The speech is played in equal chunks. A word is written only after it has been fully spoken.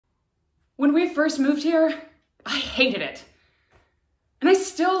When we first moved here, I hated it. And I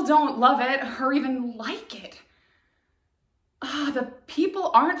still don't love it or even like it. The people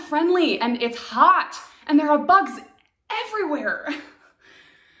aren't friendly, and it's hot, and there are bugs everywhere.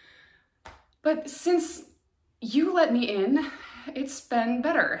 But since you let me in, it's been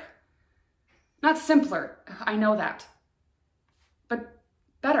better. Not simpler, I know that, but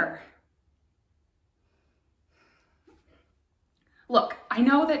better. Look, I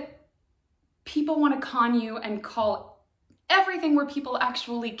know that people want to con you and call everything where people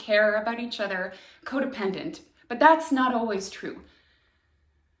actually care about each other codependent, but that's not always true.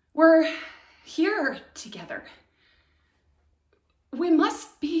 We're here together. We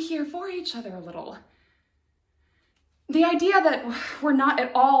must be here for each other a little. The idea that we're not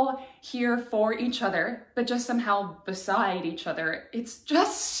at all here for each other, but just somehow beside each other, it's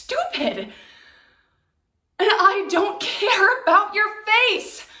just stupid. And I don't care about your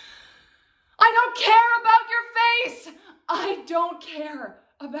face. I don't care about your face. I don't care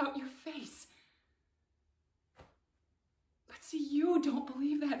about your face. But see, you don't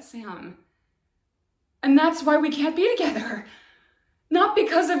believe that, Sam. And that's why we can't be together. Not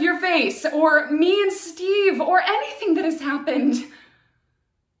because of your face, or me and Steve, or anything that has happened.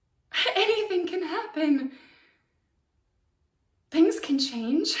 Anything can happen. Things can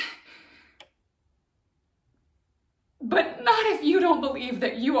change. But not if you don't believe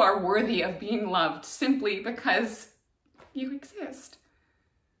that you are worthy of being loved simply because you exist.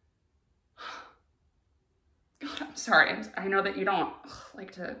 God, I'm sorry. I know that you don't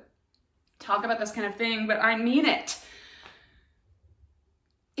like to talk about this kind of thing, but I mean it.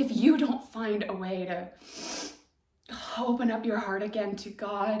 If you don't find a way to open up your heart again to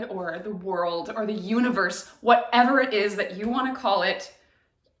God or the world or the universe, whatever it is that you want to call it,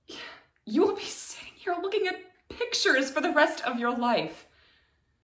 you will be sitting here looking at pictures for the rest of your life.